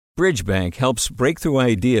Bridgebank helps breakthrough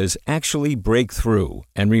ideas actually break through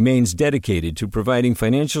and remains dedicated to providing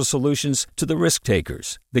financial solutions to the risk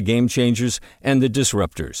takers, the game changers, and the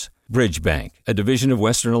disruptors. Bridgebank, a division of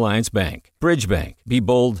Western Alliance Bank. Bridgebank. Be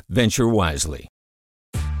bold, venture wisely.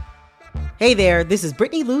 Hey there, this is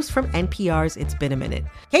Brittany Luce from NPR's It's Been a Minute.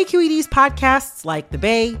 KQED's podcasts like The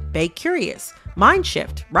Bay, Bay Curious,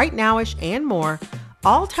 Mindshift, Right Nowish, and more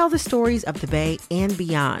all tell the stories of the Bay and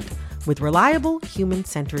beyond with reliable,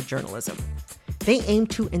 human-centered journalism. They aim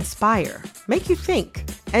to inspire, make you think,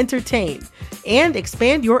 entertain, and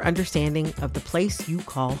expand your understanding of the place you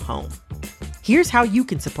call home. Here's how you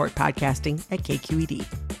can support podcasting at KQED.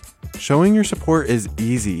 Showing your support is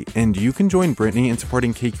easy, and you can join Brittany in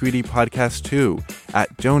supporting KQED Podcast too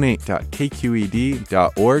at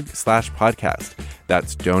donate.kqed.org/podcast.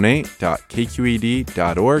 That's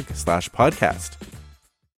donate.kqed.org/podcast.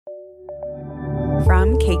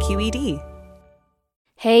 From KQED.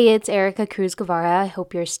 Hey, it's Erica Cruz Guevara. I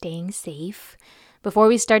hope you're staying safe. Before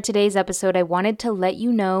we start today's episode, I wanted to let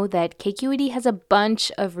you know that KQED has a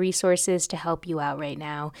bunch of resources to help you out right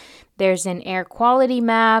now. There's an air quality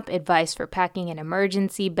map, advice for packing an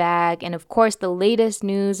emergency bag, and of course the latest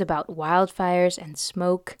news about wildfires and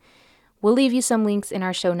smoke. We'll leave you some links in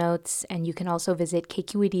our show notes, and you can also visit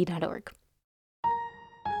kqed.org.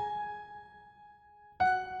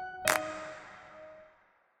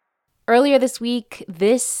 Earlier this week,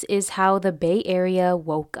 this is how the Bay Area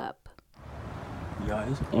woke up. Yeah,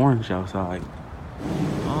 it's orange outside.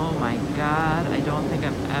 Oh my God, I don't think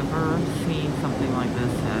I've ever seen something like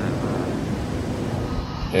this ever.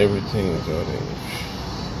 Everything is orange.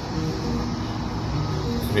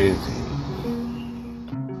 Crazy.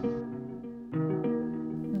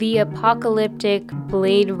 The apocalyptic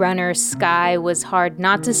Blade Runner sky was hard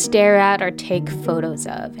not to stare at or take photos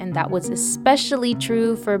of, and that was especially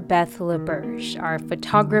true for Beth LaBerge, our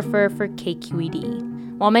photographer for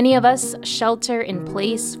KQED. While many of us shelter in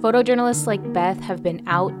place, photojournalists like Beth have been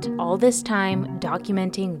out all this time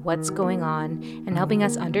documenting what's going on and helping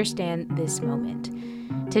us understand this moment.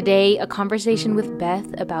 Today, a conversation with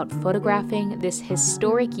Beth about photographing this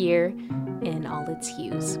historic year in all its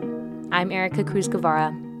hues. I'm Erica Cruz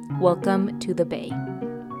Guevara. Welcome to the Bay.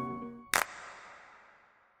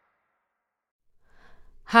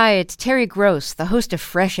 Hi, it's Terry Gross, the host of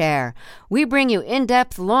Fresh Air. We bring you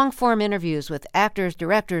in-depth, long-form interviews with actors,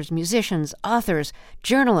 directors, musicians, authors,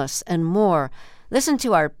 journalists, and more. Listen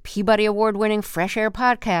to our Peabody Award-winning Fresh Air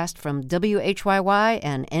podcast from WHYY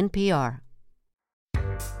and NPR.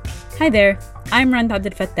 Hi there, I'm Rand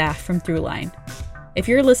Abdel Fattah from Throughline. If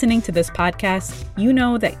you're listening to this podcast, you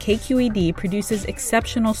know that KQED produces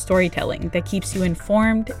exceptional storytelling that keeps you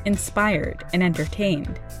informed, inspired, and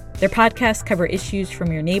entertained. Their podcasts cover issues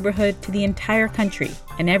from your neighborhood to the entire country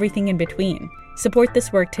and everything in between. Support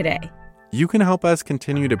this work today. You can help us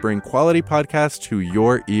continue to bring quality podcasts to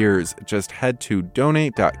your ears. Just head to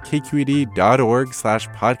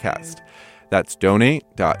donate.kqed.org/podcast. That's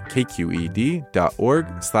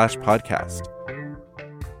donate.kqed.org/podcast.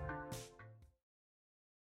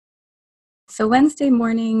 So Wednesday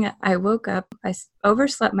morning, I woke up, I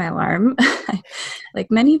overslept my alarm.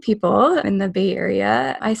 Like many people in the Bay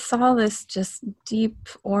Area, I saw this just deep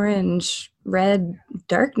orange, red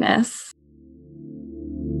darkness.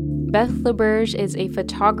 Beth LaBerge is a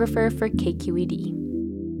photographer for KQED.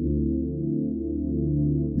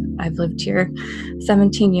 I've lived here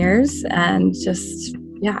 17 years and just,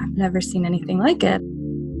 never seen anything like it.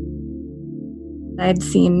 I'd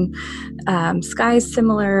seen skies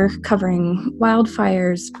similar covering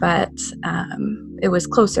wildfires, but it was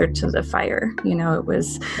closer to the fire. You know, it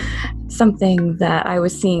was something that I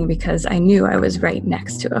was seeing because I knew I was right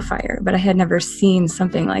next to a fire, but I had never seen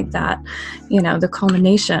something like that. You know, the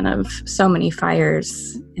culmination of so many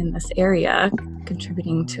fires in this area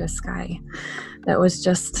contributing to a sky that was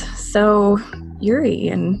just so eerie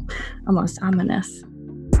and almost ominous.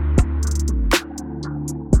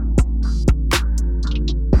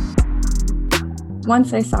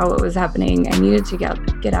 Once I saw what was happening, I needed to get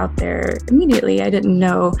out there immediately. I didn't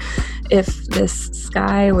know if this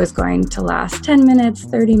sky was going to last 10 minutes,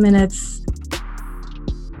 30 minutes.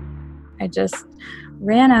 I just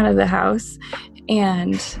ran out of the house,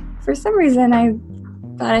 and for some reason I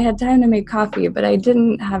thought I had time to make coffee, but I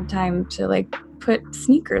didn't have time to put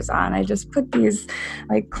sneakers on. I just put these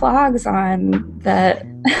clogs on that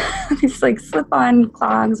these slip-on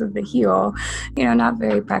clogs with the heel, not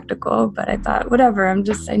very practical, but I thought, whatever, I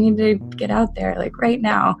need to get out there right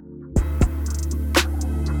now.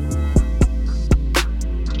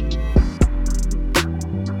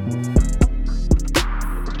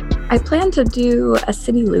 I plan to do a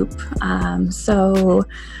city loop. So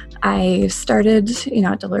I started,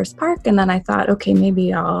 at Dolores Park, and then I thought, okay,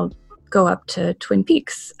 maybe I'll go up to Twin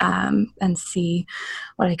Peaks and see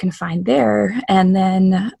what I can find there. And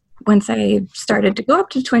then once I started to go up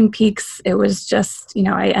to Twin Peaks, it was just,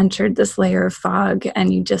 I entered this layer of fog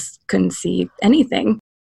and you just couldn't see anything.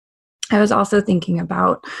 I was also thinking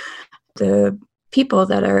about the people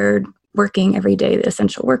that are working every day, the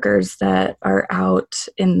essential workers that are out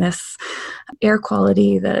in this air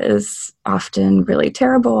quality that is often really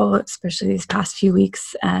terrible, especially these past few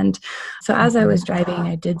weeks. And so as I was driving,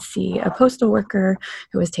 I did see a postal worker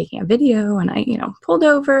who was taking a video, and I, pulled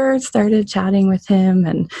over, started chatting with him,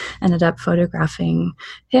 and ended up photographing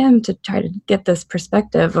him to try to get this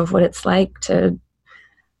perspective of what it's like to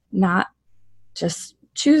not just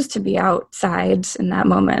choose to be outside in that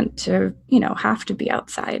moment, to, have to be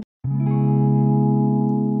outside.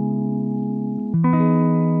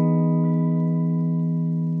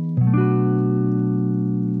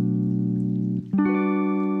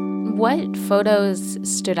 What photos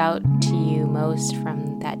stood out to you most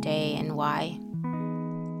from that day and why?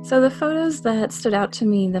 So the photos that stood out to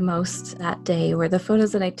me the most that day were the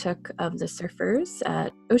photos that I took of the surfers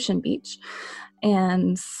at Ocean Beach.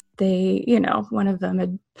 And they, one of them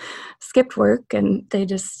had skipped work and they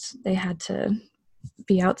had to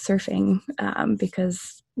be out surfing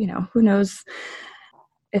because, who knows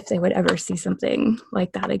if they would ever see something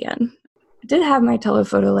like that again. I did have my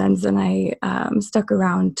telephoto lens, and I stuck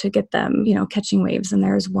around to get them, catching waves. And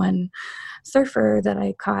there was one surfer that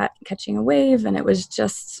I caught catching a wave, and it was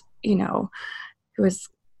just, it was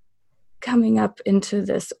coming up into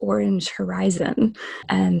this orange horizon,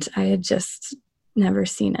 and I had just never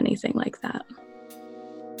seen anything like that.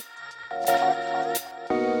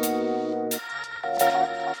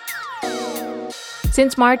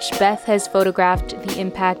 Since March, Beth has photographed the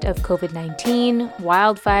impact of COVID-19,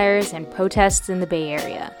 wildfires, and protests in the Bay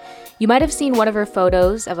Area. You might have seen one of her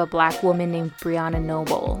photos of a Black woman named Brianna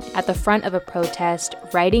Noble at the front of a protest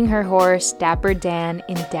riding her horse, Dapper Dan,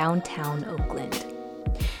 in downtown Oakland.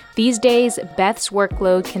 These days, Beth's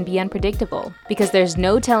workload can be unpredictable because there's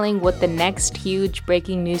no telling what the next huge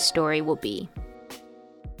breaking news story will be.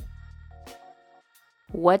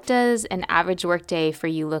 What does an average workday for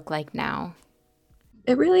you look like now?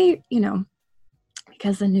 It really,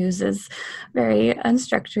 because the news is very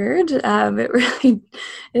unstructured,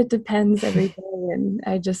 it depends every day, and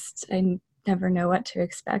I never know what to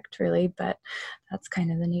expect, really, but that's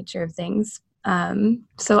kind of the nature of things.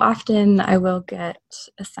 So often I will get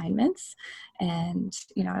assignments, and,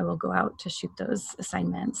 I will go out to shoot those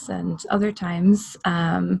assignments, and other times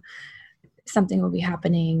something will be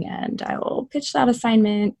happening and I will pitch that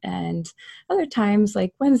assignment. And other times,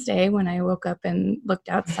 like Wednesday, when I woke up and looked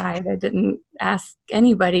outside, I didn't ask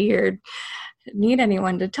anybody or need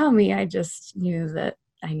anyone to tell me. I just knew that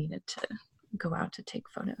I needed to go out to take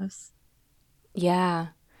photos. Yeah.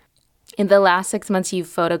 In the last 6 months, you've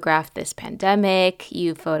photographed this pandemic,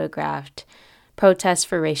 you've photographed protests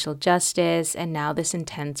for racial justice, and now this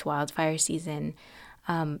intense wildfire season.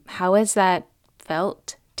 How has that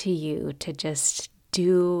felt to you to just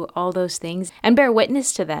do all those things and bear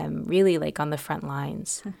witness to them, really, like on the front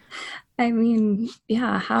lines? I mean,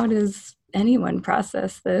 yeah, how does anyone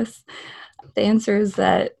process this? The answer is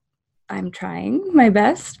that I'm trying my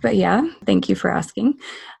best, but yeah, thank you for asking.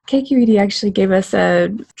 KQED actually gave us a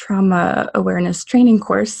trauma awareness training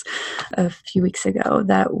course a few weeks ago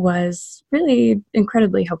that was really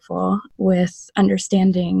incredibly helpful with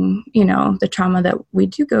understanding, the trauma that we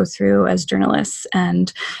do go through as journalists.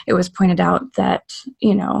 And it was pointed out that,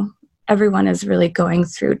 everyone is really going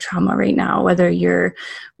through trauma right now, whether you're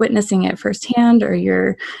witnessing it firsthand or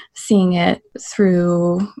you're seeing it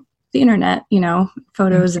through the internet,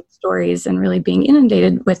 photos and stories, and really being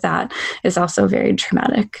inundated with that is also very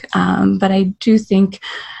traumatic. But I do think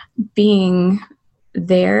being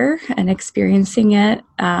there and experiencing it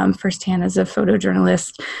firsthand as a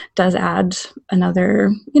photojournalist does add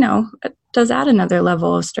another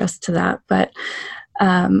level of stress to that. But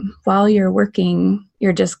while you're working,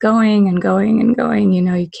 you're just going and going and going,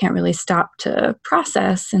 you can't really stop to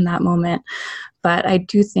process in that moment. But I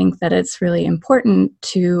do think that it's really important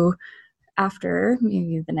to, after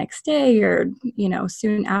maybe the next day or,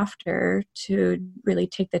 soon after, to really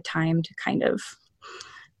take the time to kind of,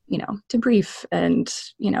 debrief and,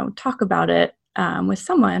 talk about it with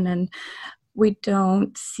someone. And we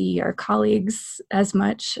don't see our colleagues as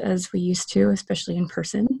much as we used to, especially in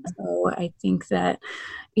person. So I think that,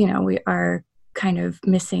 we are kind of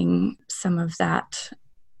missing some of that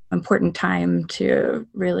important time to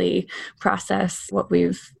really process what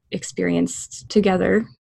we've experienced together.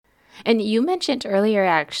 And you mentioned earlier,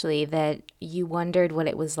 actually, that you wondered what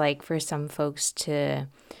it was like for some folks to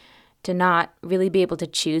not really be able to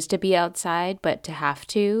choose to be outside, but to have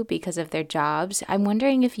to because of their jobs. I'm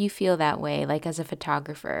wondering if you feel that way, like as a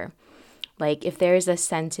photographer. Like if there's a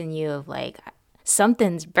sense in you of like,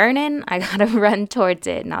 something's burning, I gotta run towards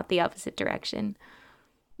it, not the opposite direction.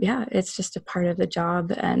 Yeah, it's just a part of the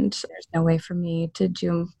job, and there's no way for me to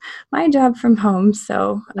do my job from home.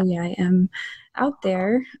 So yeah, I am out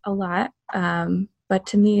there a lot. But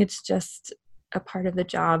to me, it's just a part of the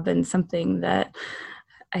job and something that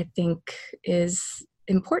I think is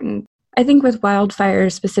important. I think with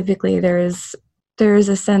wildfires specifically, there is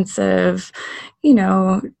a sense of,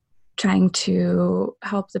 trying to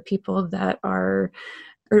help the people that are,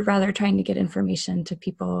 or rather trying to get information to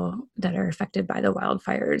people that are affected by the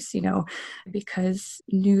wildfires, because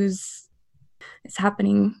news is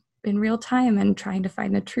happening in real time, and trying to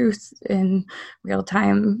find the truth in real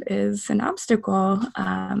time is an obstacle.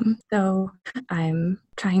 So I'm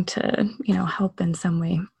trying to, help in some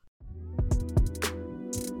way.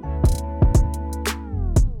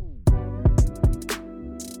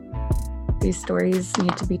 These stories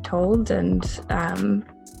need to be told, and, I'm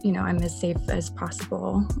as safe as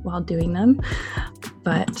possible while doing them.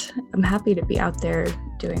 But I'm happy to be out there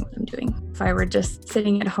doing what I'm doing. If I were just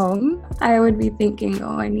sitting at home, I would be thinking,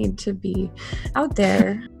 I need to be out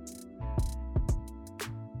there.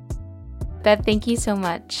 Beth, thank you so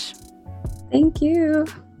much. Thank you.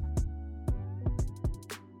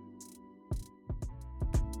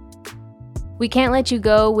 We can't let you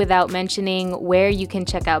go without mentioning where you can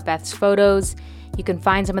check out Beth's photos. You can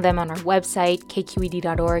find some of them on our website,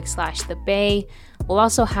 kqed.org/thebay. We'll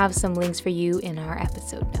also have some links for you in our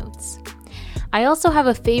episode notes. I also have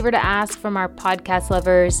a favor to ask from our podcast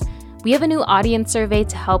lovers. We have a new audience survey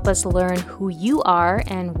to help us learn who you are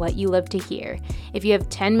and what you love to hear. If you have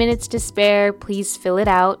 10 minutes to spare, please fill it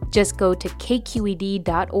out. Just go to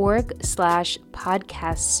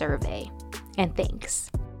kqed.org/podcast survey. And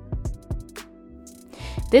thanks.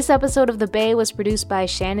 This episode of The Bay was produced by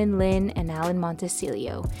Shannon Lin and Alan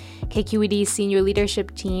Montesilio. KQED's senior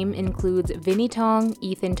leadership team includes Vinnie Tong,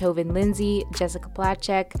 Ethan Tovin-Lindsay, Jessica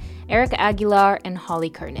Platchek, Erica Aguilar, and Holly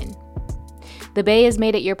Kernan. The Bay is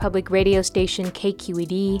made at your public radio station,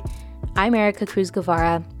 KQED. I'm Erica Cruz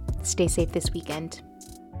Guevara. Stay safe this weekend.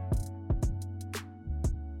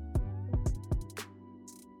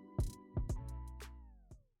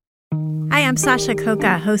 Hi, I'm Sasha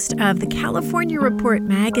Khokha, host of the California Report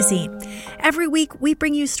magazine. Every week, we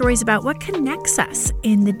bring you stories about what connects us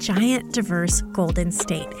in the giant, diverse Golden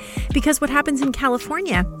State. Because what happens in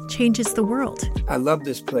California changes the world. I love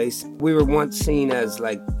this place. We were once seen as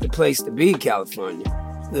like the place to be, California.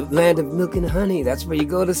 The land of milk and honey. That's where you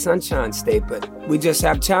go to Sunshine State, but we just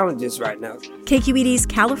have challenges right now. KQED's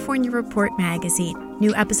California Report magazine.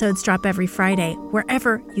 New episodes drop every Friday,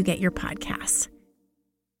 wherever you get your podcasts.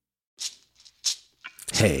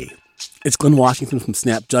 Hey, it's Glenn Washington from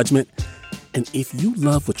Snap Judgment. And if you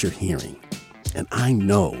love what you're hearing, and I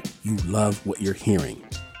know you love what you're hearing,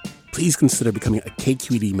 please consider becoming a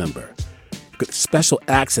KQED member. You get special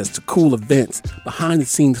access to cool events,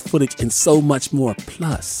 behind-the-scenes footage, and so much more.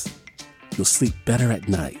 Plus, you'll sleep better at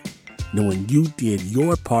night knowing you did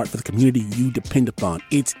your part for the community you depend upon.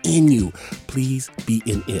 It's in you. Please be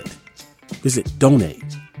in it. Visit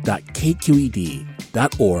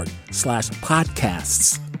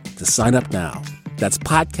donate.kqed.org/podcasts to sign up now. That's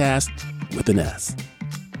podcast with an S.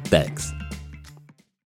 Thanks.